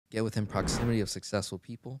get within proximity of successful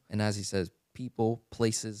people. And as he says, people,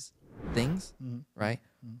 places, things, right?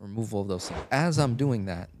 Removal of those things. As I'm doing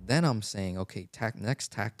that, then I'm saying, okay,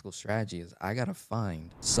 next tactical strategy is I got to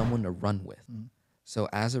find someone to run with. So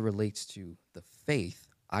as it relates to the faith,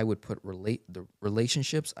 I would put the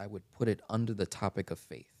relationships, I would put it under the topic of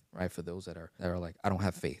faith, right? For those that are like, I don't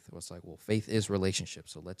have faith. It's like, well, faith is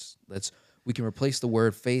relationships. So we can replace the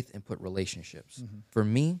word faith and put relationships. For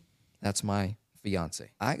me, that's my fiance.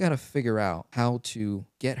 I got to figure out how to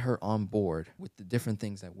get her on board with the different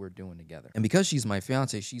things that we're doing together. And because she's my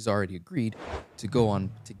fiance, she's already agreed to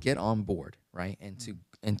get on board, right?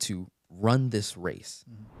 And to run this race,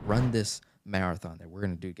 run this marathon that we're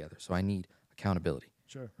going to do together. So I need accountability.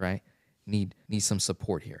 Sure. Right? Need some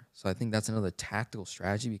support here. So I think that's another tactical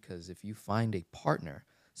strategy, because if you find a partner,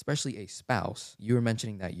 especially a spouse, you were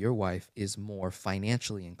mentioning that your wife is more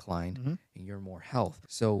financially inclined and you're more health.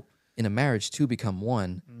 So in a marriage, two become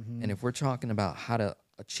one. And if we're talking about how to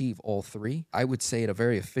achieve all three, I would say a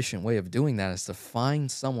very efficient way of doing that is to find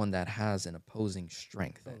someone that has an opposing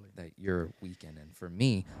strength that you're weak in. And for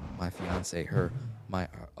me, my fiance, my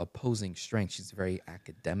opposing strength, she's very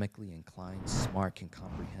academically inclined, smart, can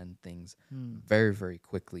comprehend things very, very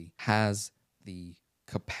quickly, has the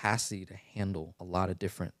capacity to handle a lot of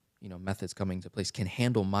different, methods coming into place, can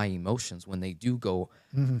handle my emotions when they do go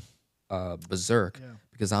berserk,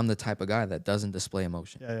 because I'm the type of guy that doesn't display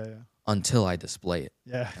emotion until I display it.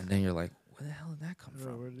 And then you're like, where the hell did that come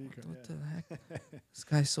from? Where did he come? What the heck? This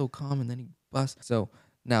guy's so calm, and then he busts. So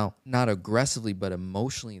now, not aggressively, but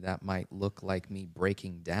emotionally, that might look like me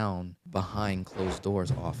breaking down behind closed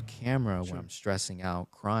doors off camera when I'm stressing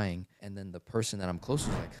out, crying. And then the person that I'm close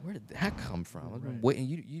to is like, where did that come from? I've been waiting.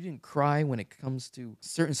 You didn't cry when it comes to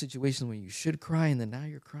certain situations when you should cry, and then now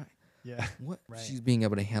you're crying. What? She's being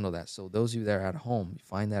able to handle that. So those of you that are at home,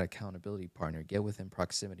 find that accountability partner, get within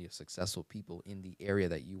proximity of successful people in the area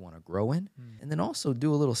that you want to grow in. And then also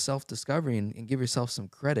do a little self-discovery and give yourself some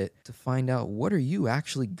credit to find out, what are you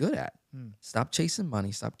actually good at? Stop chasing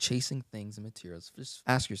money, stop chasing things and materials. Just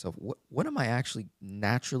ask yourself, what am I actually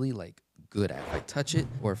naturally good at? If I touch it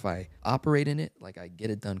or if I operate in it, I get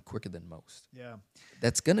it done quicker than most.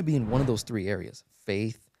 That's going to be in one of those three areas: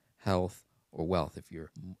 faith, health, or wealth.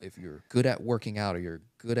 If you're good at working out, or you're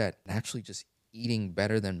good at actually just eating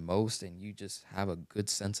better than most, and you just have a good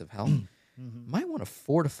sense of health, might want to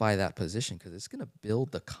fortify that position, because it's going to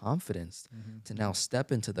build the confidence to now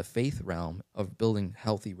step into the faith realm of building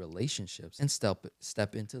healthy relationships, and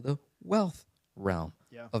step into the wealth realm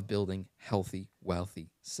of building healthy, wealthy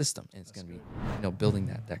system. And it's going to be, building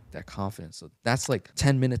that confidence. So that's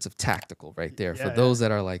 10 minutes of tactical right there for those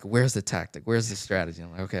that are like, where's the tactic? Where's the strategy?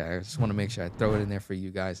 I'm like, okay, I just want to make sure I throw it in there for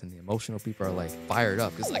you guys. And the emotional people are fired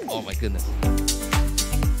up. It's oh my goodness.